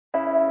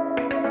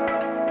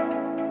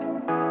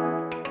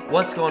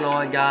What's going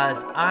on,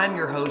 guys? I'm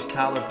your host,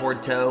 Tyler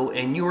Porto,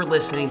 and you are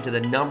listening to the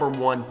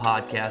 #1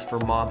 podcast for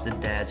moms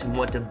and dads who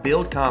want to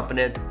build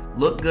confidence,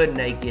 look good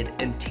naked,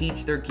 and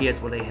teach their kids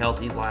what a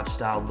healthy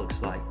lifestyle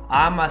looks like.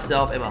 I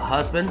myself am a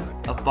husband,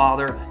 a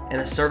father, and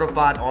a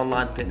certified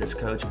online fitness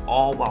coach,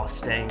 all while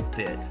staying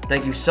fit.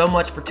 Thank you so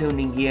much for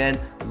tuning in.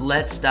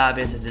 Let's dive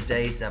into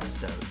today's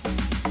episode.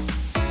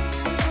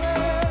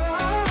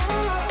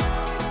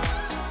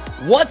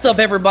 What's up,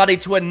 everybody,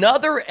 to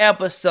another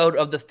episode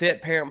of the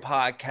Fit Parent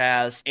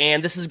Podcast.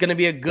 And this is going to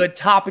be a good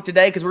topic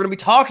today because we're going to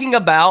be talking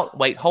about,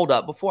 wait, hold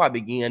up. Before I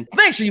begin,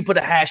 make sure you put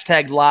a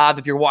hashtag live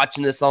if you're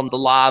watching this on the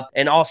live,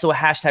 and also a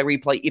hashtag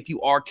replay if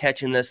you are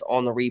catching this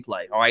on the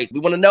replay. All right.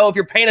 We want to know if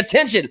you're paying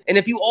attention. And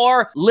if you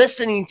are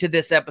listening to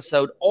this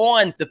episode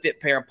on the Fit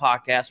Parent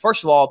Podcast,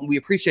 first of all, we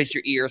appreciate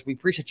your ears. We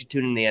appreciate you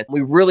tuning in.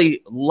 We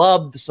really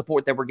love the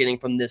support that we're getting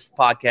from this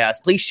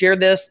podcast. Please share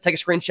this, take a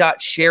screenshot,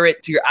 share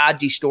it to your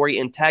IG story,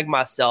 and tag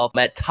myself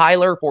at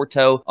Tyler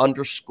Porto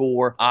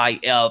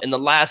 _IF. And the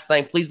last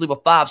thing, please leave a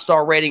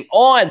 5-star rating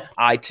on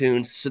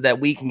iTunes so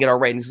that we can get our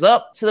ratings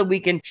up, so that we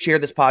can share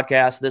this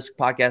podcast. This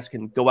podcast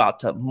can go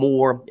out to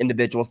more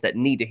individuals that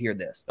need to hear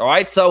this. All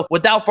right. So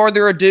without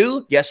further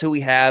ado, guess who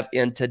we have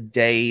in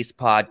today's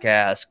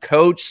podcast?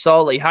 Coach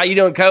Sully. How you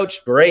doing,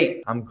 Coach?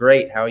 Great. I'm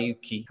great. How are you,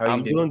 Keith? How are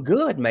you doing? I'm doing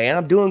good, man.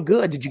 I'm doing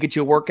good. Did you get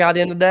your workout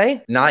in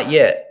today? Not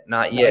yet.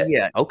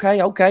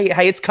 Okay.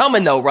 Hey, it's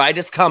coming though, right?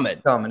 It's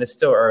coming. It's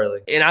still early.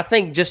 And I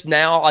think just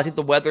now, I think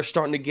the weather's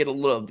starting to get a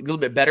little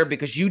bit better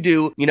because you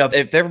do,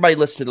 if everybody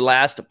listened to the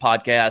last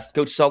podcast,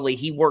 Coach Sully,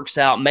 he works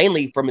out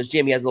mainly from his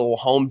gym. He has a little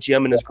home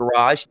gym in his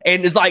garage.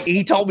 And it's like,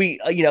 he told me,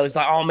 it's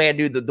like, oh man,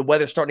 dude, the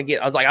weather's starting to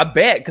get, I was like, I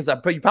bet, because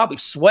you're probably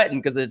sweating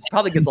because it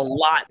probably gets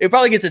it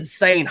probably gets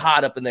insane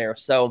hot up in there.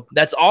 So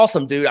that's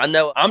awesome, dude. I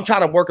know I'm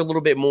trying to work a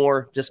little bit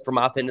more just for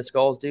my fitness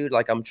goals, dude.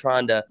 Like I'm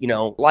trying to,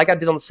 like I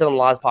did on the Sit on the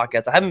Lives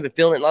podcast, I haven't been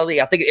feeling it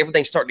lately. I think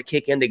everything's starting to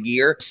kick into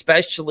gear,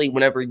 especially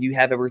whenever you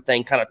have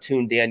everything kind of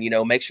tuned in.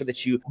 Make sure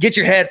that you get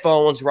your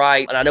headphones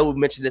right. And I know we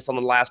mentioned this on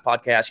the last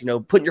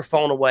podcast, putting your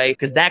phone away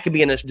because that could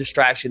be a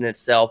distraction in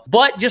itself.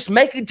 But just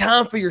making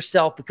time for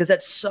yourself because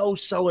that's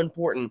so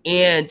important.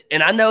 And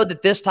I know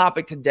that this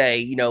topic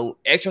today,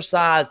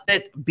 exercise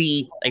it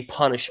be a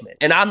punishment.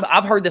 And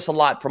I've heard this a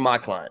lot from my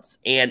clients.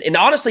 And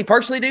honestly,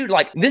 personally, dude,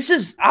 like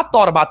I've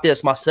thought about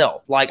this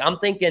myself. Like I'm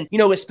thinking,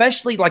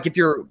 especially like if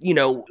you're,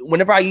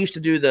 whenever I used to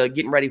do the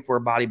getting ready for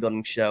a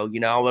bodybuilding show,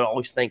 I would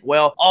always think,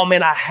 well, oh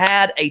man, I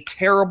had a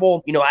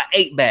terrible, I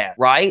ate bad,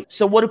 right?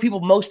 So what do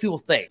most people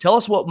think? Tell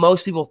us what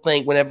most people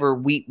think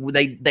whenever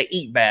they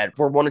eat bad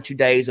for 1 or 2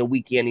 days, a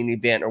weekend, an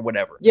event or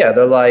whatever. Yeah,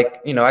 they're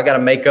like, I got to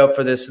make up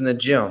for this in the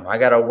gym. I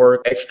got to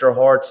work extra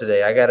hard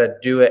today. I got to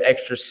do an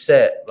extra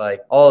set,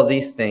 like all of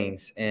these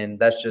things. And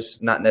that's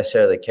just not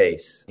necessarily the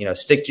case.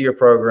 Stick to your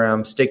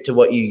program, stick to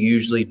what you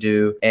usually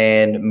do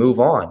and move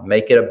on.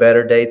 Make it a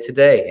better day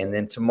today. And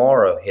then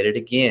tomorrow, hit it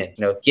again.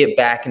 Get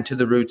back into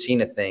the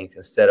routine of things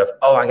instead of,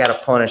 I got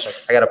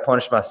to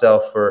punish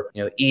myself for,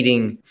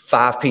 eating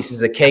 5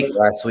 pieces of cake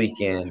last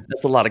weekend.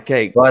 That's a lot of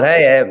cake. But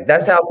hey,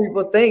 that's how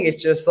people think.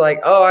 It's just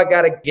like, I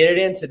got to get it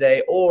in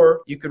today.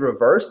 Or you could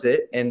reverse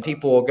it and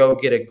people will go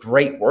get a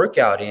great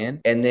workout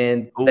in and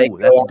then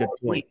that's a good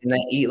point. And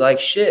they eat like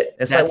shit.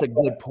 That's like, a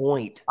good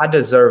point. I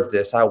deserve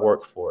this. I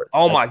work for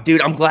it.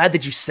 Dude, I'm glad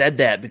that you said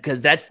that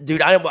because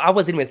dude, I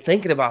wasn't even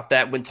thinking about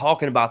that when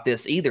talking about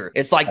this either.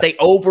 It's like they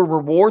over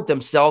reward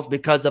themselves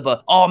because of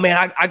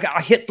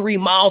I hit 3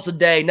 miles a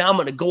day. Now I'm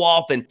going to go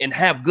off and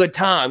have good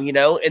time,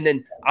 and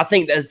then I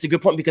think that's a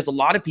good point because a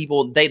lot of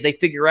people, they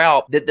figure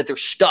out that they're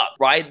stuck,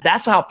 right?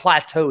 That's how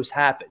plateaus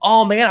happen.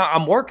 Oh man,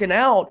 I'm working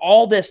out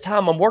all this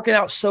time. I'm working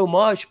out so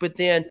much, but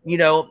then,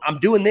 I'm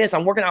doing this.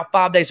 I'm working out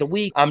 5 days a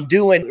week. I'm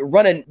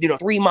running,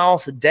 3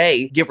 miles a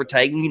day, give or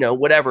take,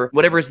 whatever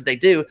it is that they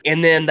do.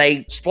 And then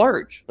they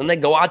splurge and they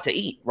go out to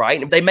eat,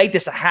 right? And they make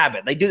this a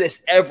habit. They do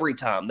this every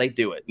time they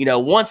do it.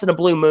 Once in a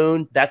blue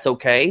moon, that's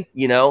okay,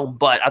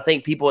 but I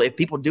think if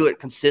people do it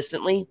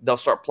consistently, they'll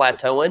start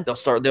plateauing.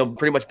 They'll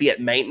pretty much be at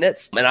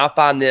maintenance. And I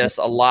find this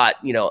a lot,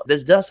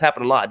 this does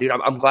happen a lot, dude.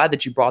 I'm glad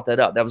that you brought that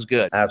up. That was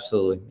good.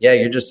 Absolutely. Yeah.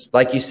 You're just,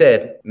 like you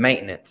said,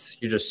 maintenance.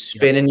 You're just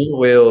spinning your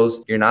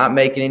wheels. You're not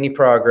making any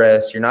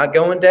progress. You're not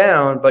going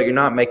down, but you're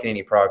not making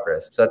any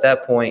progress. So at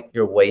that point,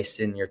 you're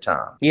wasting your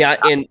time. Yeah.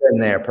 And in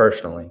there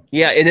personally.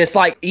 Yeah. And it's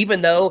like,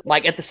 even though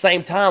like at the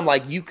same time,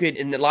 like you could,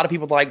 and a lot of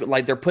people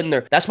like they're putting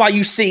that's why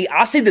I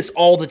see this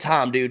all the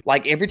time, dude.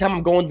 Like every time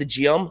I'm going to the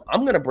gym,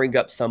 I'm going to bring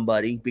up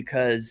somebody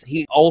because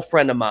old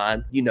friend of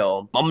mine,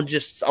 I'm going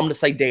to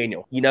say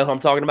Daniel. You know who I'm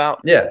talking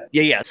about?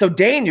 Yeah. So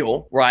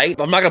Daniel, right?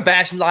 I'm not going to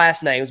bash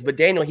last names, but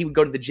Daniel, he would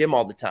go to the gym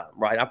all the time,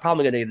 right? I'm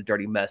probably going to get a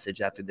dirty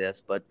message after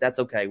this, but that's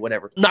okay.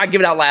 Whatever. I'm not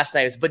giving out last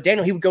names, but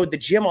Daniel, he would go to the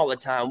gym all the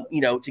time,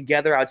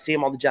 together. I'd see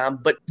him all the time,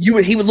 but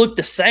he would look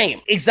the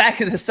same,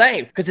 exactly the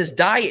same because his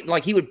diet,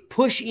 like he would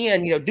push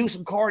in, do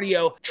some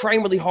cardio,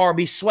 train really hard,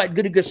 be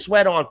good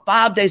sweat on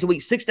 5 days a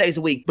week, 6 days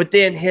a week. But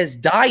then his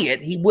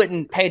diet, he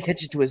wouldn't pay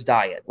attention to his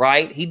diet,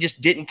 right? He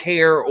just didn't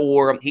care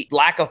or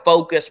lack of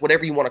focus,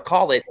 whatever you want to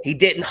call it, he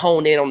didn't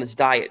hone in on his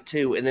diet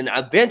too. And then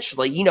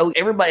eventually, you know,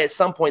 everybody at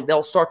some point,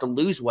 they'll start to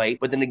lose weight.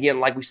 But then again,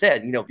 like we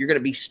said, you know, you're going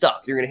to be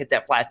stuck. You're going to hit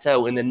that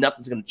plateau and then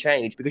nothing's going to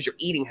change because your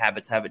eating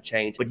habits haven't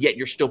changed, but yet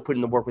you're still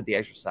putting the work with the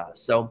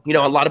exercise. So, you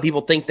know, a lot of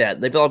people think that. A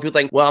lot of people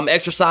think, well, I'm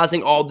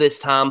exercising all this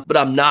time, but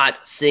I'm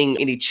not seeing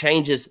any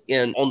changes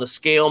on the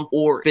scale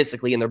or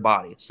physically in their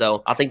body.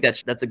 So I think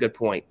that's a good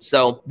point.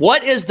 So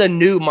what is the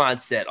new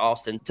mindset,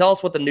 Austin? Tell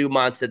us what the new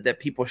mindset that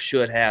people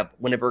should have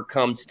whenever it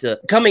comes to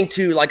coming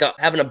to like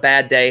having a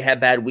bad day, have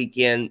bad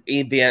weekend,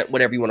 event,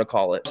 whatever you want to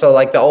call it. So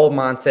like the old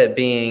mindset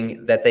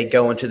being that they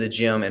go into the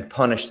gym and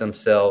punish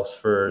themselves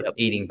for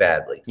eating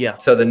badly. Yeah.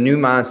 So the new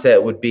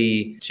mindset would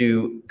be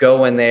to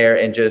go in there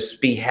and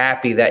just be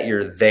happy that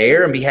you're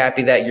there and be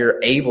happy that you're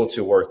able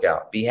to work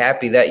out. Be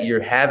happy that you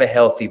have a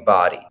healthy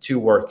body to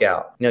work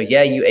out. You know,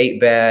 yeah, you ate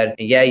bad,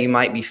 and yeah, you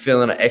might be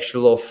feeling an extra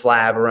little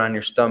flab around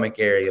your stomach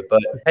area,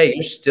 but hey,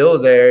 you're still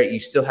there. You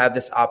still have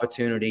this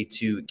opportunity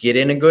to get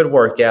in a good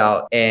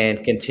workout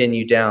and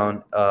continue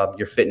down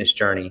your fitness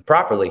journey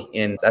properly.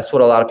 And that's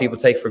what a lot of people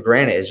take for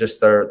granted, is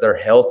just their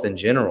health in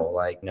general.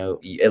 Like, you know,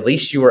 at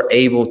least you were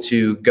able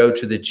to go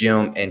to the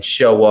gym and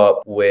show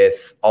up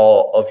with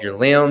all of your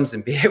limbs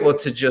and be able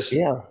to just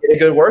get a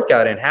good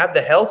workout and have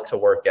the health to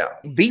work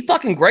out. Be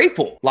fucking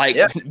grateful. Like,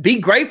 be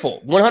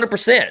grateful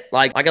 100%.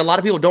 Like a lot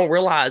of people don't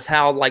realize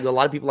how, like, a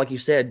lot of people, like you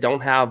said,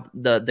 don't have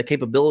the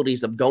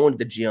capabilities of going to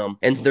the gym.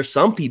 And there's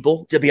some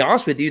people, to be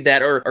honest with you,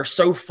 that are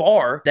so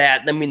far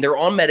that, I mean, they're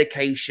on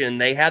medication.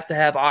 They have to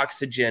have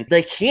oxygen.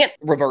 They can't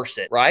reverse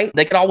it, right?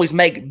 They could always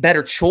make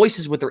better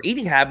choices with their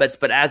eating habits,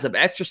 but as of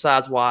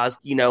exercise wise,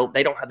 you know,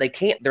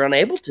 they're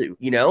unable to,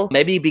 you know,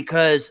 maybe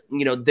because,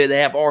 you know, they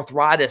have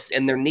arthritis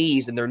in their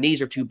knees and their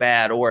knees are too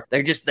bad, or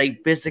they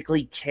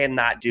physically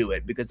cannot do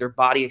it because their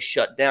body is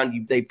shut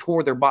down. They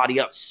tore their body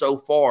up so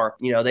far,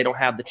 you know, they don't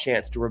have the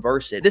chance to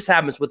reverse it. This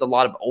happens with a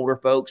lot of older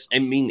folks. I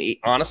mean,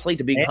 honestly,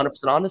 to be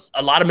 100% honest,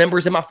 a lot of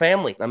members in my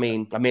family. I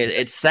mean,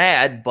 it's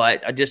sad,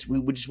 but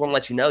we just want to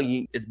let you know,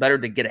 it's better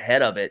to get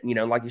ahead of it. You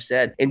know, like you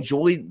said,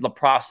 enjoy the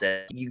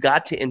process. You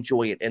got to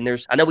enjoy it. And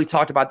I know we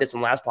talked about this in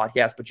the last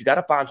podcast, but you got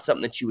to find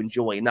something that you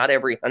enjoy. Not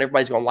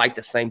everybody's going to like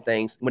the same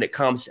things when it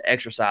comes to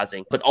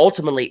exercising, but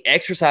ultimately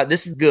exercise.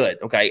 This is good.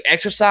 Okay.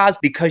 Exercise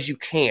because you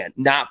can,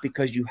 not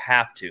because you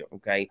have to.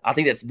 Okay. I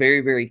think that's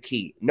very, very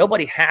key.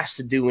 Nobody has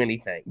to do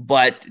anything,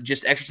 but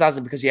just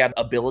exercising because you have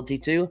ability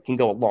to can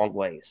go a long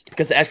ways,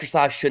 because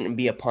exercise shouldn't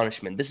be a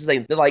punishment. This is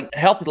like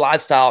healthy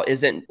lifestyle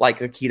isn't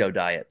like a keto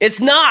diet.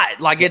 It's not.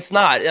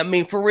 I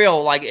mean, for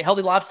real, like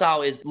healthy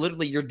lifestyle is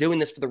literally you're doing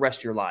this for the rest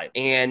of your life.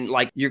 And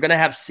like you're going to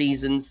have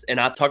seasons, and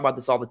I talk about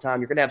this all the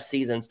time. You're going to have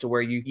seasons to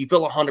where you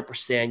feel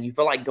 100%, you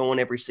feel like going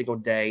every single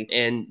day,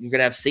 and you're going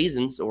to have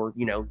seasons, or,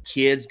 you know,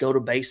 kids go to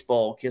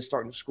baseball, kids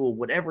starting school,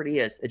 whatever it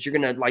is that you're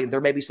going to like.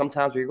 There may be some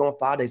times where you're going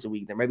 5 days a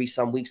week. There may be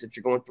some weeks that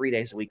you're going 3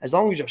 days a week, as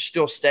long as you're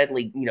still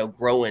steadily, you know,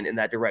 growing in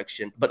that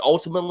direction. But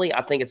ultimately,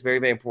 I think it's very,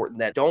 very important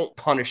that don't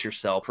punish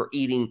yourself for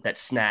eating that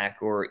snack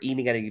or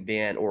eating at an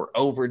event or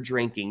over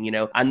drinking. You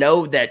know, I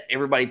know that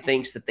everybody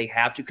thinks that they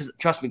have to, because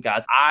trust me,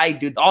 guys, I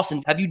do.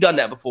 Austin, have you done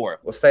that before?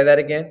 We'll say that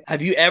again.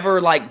 Have you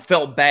ever like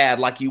felt bad,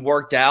 like you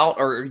worked out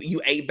or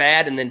you ate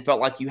bad and then felt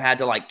like you had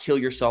to like kill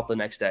yourself the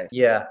next day?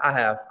 Yeah, I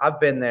have. I've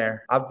been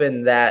there. I've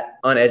been that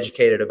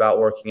uneducated about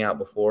working out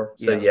before.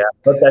 So yeah,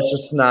 but that's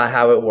just not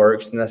how it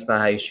works, and that's not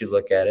how you should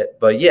look at it.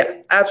 But yeah,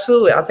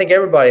 absolutely. I think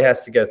everybody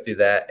has to go through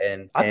that.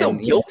 And I feel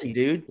guilty,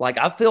 dude. Like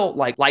I feel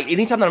like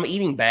anytime that I'm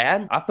eating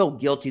bad, I feel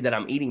guilty that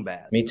I'm eating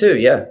bad. Me too.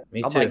 Yeah,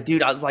 me I'm too. Like,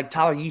 dude, I was like,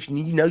 Tyler, you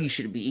know you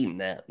shouldn't be eating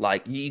that.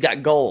 Like you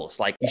got goals.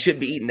 Like you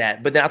shouldn't be eating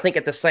that. But then I think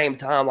at the same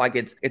time, like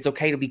it's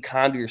okay to be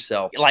kind to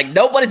yourself. Like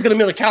nobody's gonna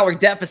be in a calorie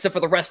deficit for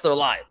the rest of their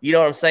life. You know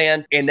what I'm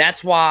saying? And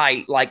that's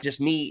why, like, just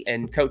me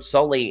and Coach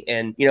Sully,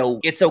 and you know,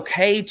 it's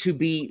okay to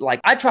be like,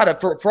 I try to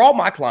for all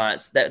my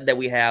clients that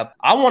we have,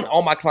 I want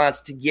all my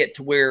clients to get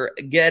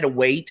at a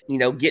weight, you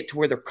know, get to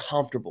where they're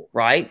comfortable,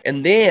 right?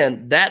 And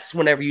then that's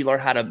whenever you learn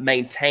how to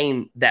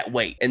maintain that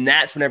weight. And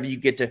that's whenever you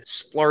get to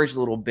splurge a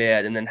little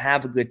bit and then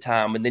have a good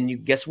time. And then you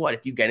guess what?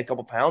 If you gain a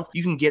couple pounds,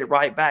 you can get it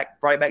right back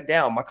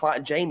down. My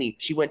client Jamie,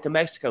 she went to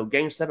Mexico,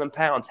 gained 7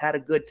 pounds, had a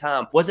good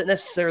time. Wasn't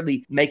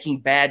necessarily making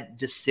bad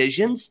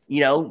decisions,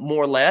 you know,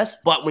 more or less.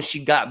 But when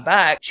she got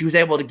back, she was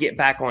able to get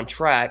back on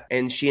track,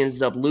 and she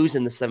ends up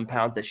losing the 7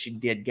 pounds that she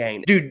did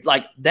gain. Dude,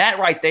 like that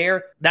right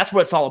there, that's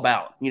what it's all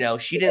about. You know,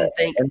 she didn't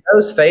think. And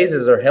those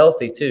phases are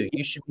healthy too.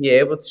 You should be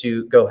able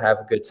to go have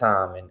a good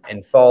time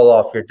and fall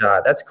off your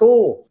diet. That's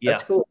cool.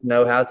 That's cool.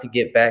 Know how to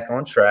get back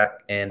on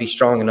track and be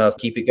strong enough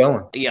to keep it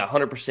going. Yeah,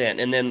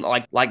 100%. And then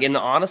and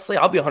honestly,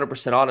 I'll be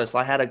 100% honest.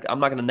 I'm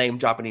not going to name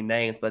drop any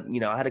names, but you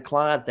know, I had a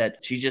client that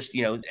she just,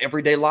 you know,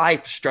 everyday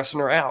life stressing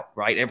her out,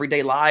 right?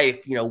 Everyday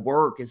life, you know,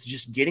 work is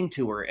just getting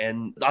to her.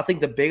 And I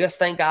think the biggest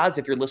thing, guys,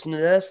 if you're listening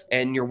to this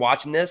and you're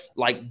watching this,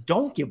 like,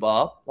 don't give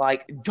up.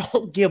 Like,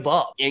 don't give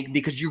up,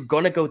 because you're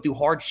going to go through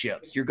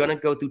hardships. You're going to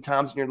go through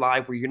times in your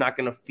life where you're not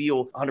going to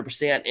feel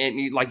 100% and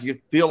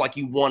you feel like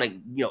you want to,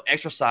 you know,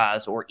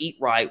 exercise or eat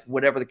right,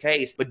 whatever the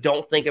case. But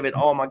don't think of it,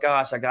 oh my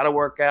gosh, I got to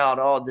work out.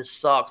 Oh, this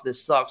sucks,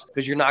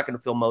 because you're not not going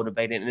to feel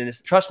motivated.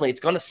 And trust me, it's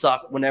going to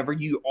suck whenever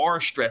you are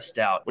stressed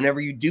out, whenever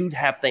you do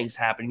have things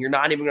happen. You're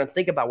not even going to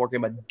think about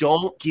working, but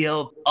don't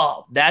give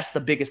up. That's the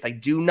biggest thing.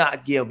 Do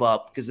not give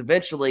up, because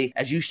eventually,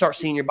 as you start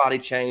seeing your body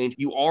change,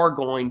 you are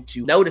going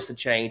to notice a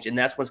change, and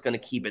that's what's going to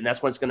keep it. And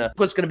that's what's going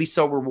to be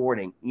so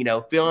rewarding.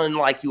 Feeling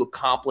like you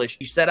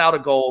set out a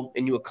goal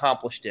and you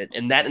accomplished it.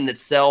 And that in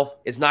itself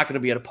is not going to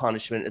be a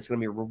punishment. It's going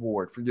to be a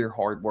reward for your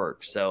hard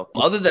work. So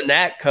other than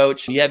that,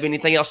 Coach, you have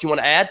anything else you want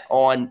to add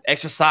on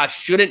exercise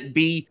shouldn't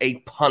be a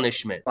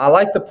punishment? I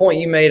like the point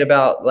you made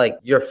about like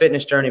your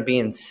fitness journey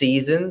being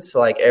seasons.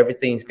 Like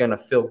everything's going to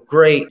feel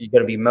great. You're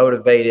going to be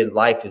motivated.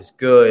 Life is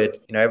good.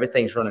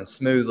 Everything's running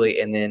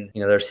smoothly. And then,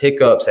 there's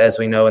hiccups, as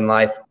we know in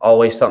life,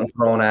 always something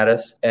thrown at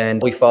us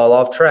and we fall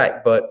off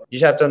track. But you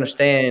just have to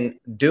understand,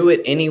 do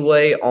it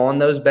anyway on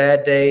those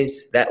bad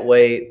days. That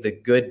way the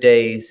good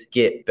days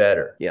get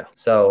better. Yeah.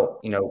 So,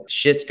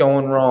 shit's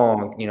going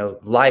wrong.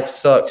 Life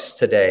sucks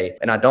today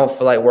and I don't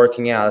feel like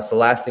working out. That's the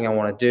last thing I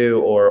want to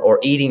do, or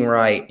eating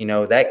right.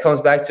 That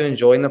comes back to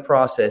enjoying the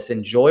process.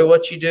 Enjoy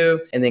what you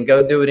do and then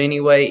go do it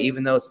anyway,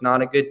 even though it's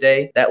not a good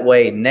day. That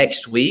way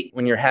next week,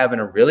 when you're having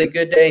a really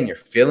good day and you're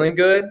feeling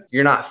good,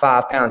 you're not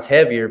 5 pounds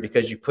heavier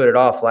because you put it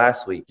off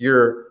last week.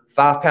 You're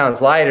 5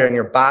 pounds lighter and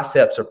your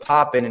biceps are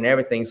popping and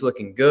everything's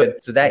looking good.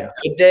 So that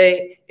good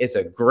day is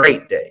a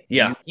great day.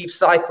 Yeah. You keep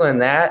cycling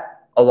that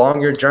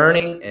along your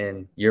journey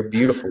and you're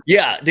beautiful.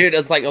 Yeah, dude,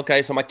 it's like,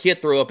 okay, so my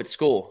kid threw up at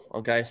school.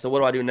 Okay, so what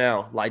do I do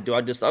now? Like, do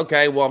I just,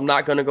 okay, well, I'm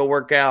not going to go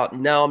work out.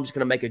 No, I'm just going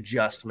to make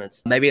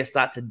adjustments. Maybe it's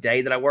not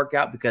today that I work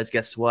out, because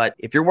guess what?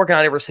 If you're working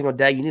out every single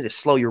day, you need to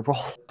slow your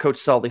roll. Coach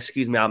Sully,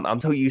 excuse me,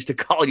 I'm so used to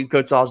calling you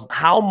Coach Sully.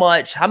 How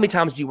many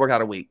times do you work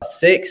out a week?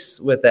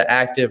 6 with an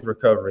active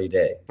recovery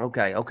day.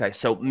 Okay.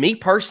 So me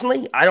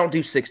personally, I don't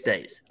do 6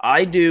 days.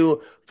 I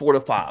do 4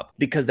 to 5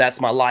 because that's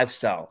my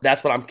lifestyle.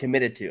 That's what I'm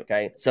committed to.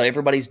 Okay. So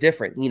everybody's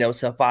different,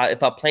 so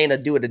if I plan to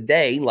do it a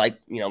day, like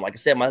I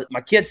said,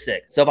 my kid's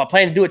sick. So if I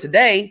plan to do it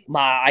today,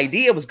 my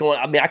idea was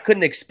I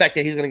couldn't expect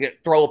that he's going to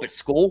throw up at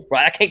school,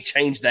 right? I can't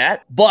change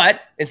that. But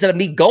instead of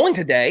me going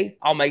today,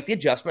 I'll make the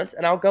adjustments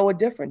and I'll go a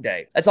different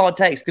day. That's all it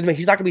takes. Because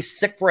he's not going to be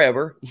sick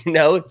forever,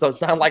 so it's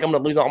not like I'm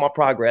going to lose all my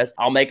progress.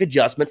 I'll make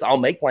adjustments. I'll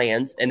make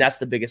plans. And that's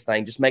the biggest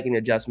thing, just making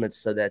adjustments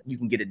so that you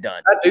can get it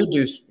done. I do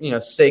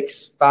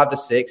 5 to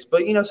 6,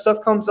 but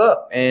stuff comes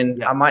up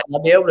and I might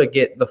not be able to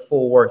get the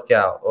full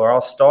workout, or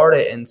I'll start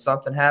it and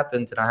something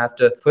happens and I have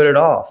to put it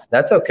off.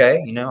 That's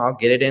okay. I'll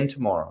get it in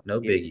tomorrow. No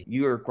biggie.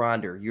 You're a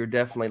grinder. You're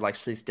definitely like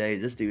 6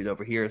 days. This dude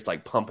over here is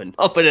like pumping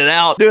it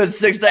out, doing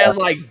 6 days. I was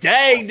like,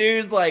 dang,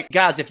 dude. It's like,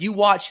 guys, if you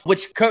watch,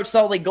 which Coach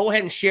Sully, go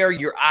ahead and share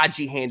your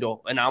IG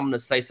handle. And I'm going to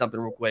say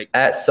something real quick.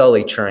 At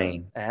Sully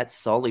Train. At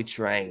Sully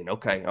Train.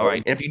 Okay. All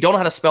right. And if you don't know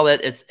how to spell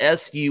that, it's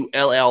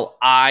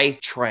SULLI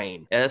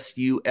Train.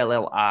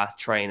 SULLI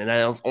Train. And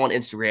that is on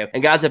Instagram.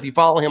 And guys, if you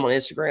follow him on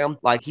Instagram,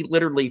 like he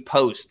literally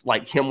posts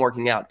like him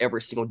working out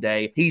every single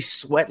day. He's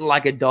sweating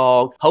like a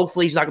dog.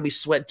 Hopefully he's not going to be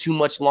sweating too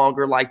much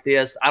longer like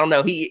this. I don't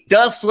know. He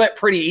does sweat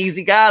pretty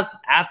easy, guys,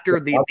 after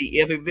the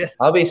event.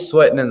 I'll be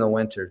sweating in the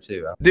winter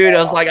too. Dude, I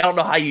was like, I don't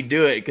know how you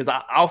do it, because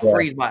I'll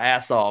freeze my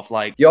ass off.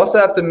 Like, you also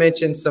have to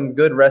mention some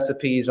good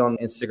recipes on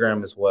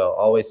Instagram as well.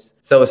 Always.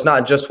 So it's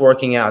not just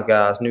working out,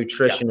 guys.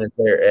 Nutrition is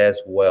there as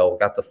well. We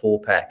got the full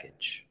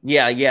package.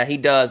 Yeah, he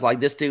does. Like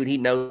this dude, he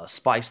knows to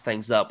spice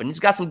things up. And he's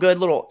got some good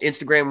little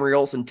Instagram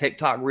reels and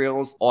TikTok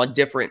reels on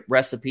different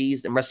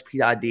recipes and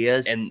recipe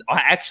ideas. And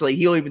actually,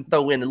 he'll even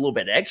throw in a little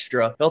bit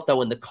extra. He'll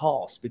throw in the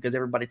cost, because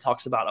everybody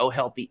talks about,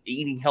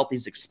 eating healthy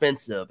is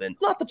expensive. And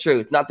not the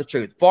truth.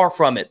 Far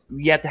from it.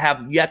 You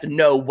have to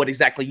know what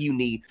exactly you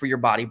need for your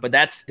body. But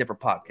that's a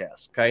different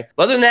podcast. Okay.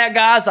 But other than that,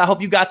 guys, I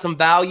hope you got some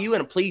value,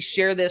 and please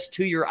share this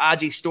to your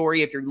IG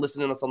story if you're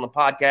listening to us on the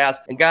podcast.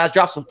 And guys,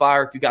 drop some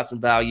fire if you got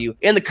some value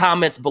in the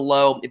comments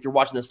below. If you're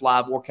watching this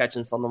live or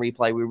catching this on the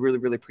replay, we really,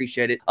 really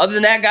appreciate it. Other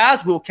than that,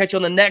 guys, we'll catch you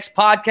on the next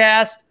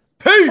podcast.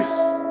 Peace.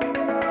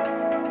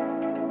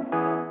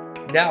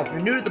 Now, if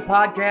you're new to the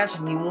podcast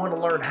and you want to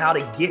learn how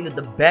to get into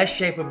the best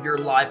shape of your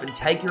life and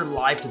take your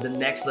life to the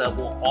next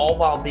level, all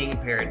while being a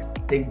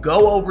parent, then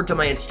go over to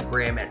my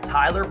Instagram at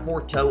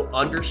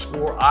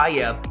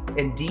TylerPorto_IF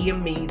and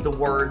DM me the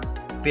words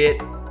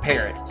fit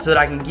parent, so that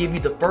I can give you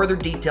the further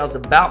details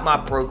about my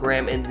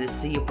program and to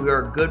see if we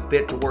are a good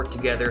fit to work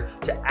together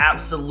to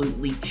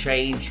absolutely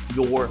change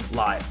your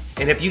life.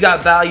 And if you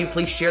got value,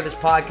 please share this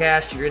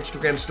podcast to your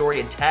Instagram story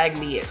and tag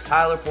me at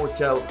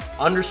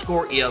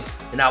TylerPorto_if,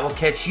 and I will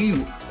catch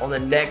you on the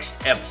next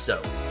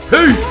episode.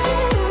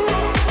 Peace!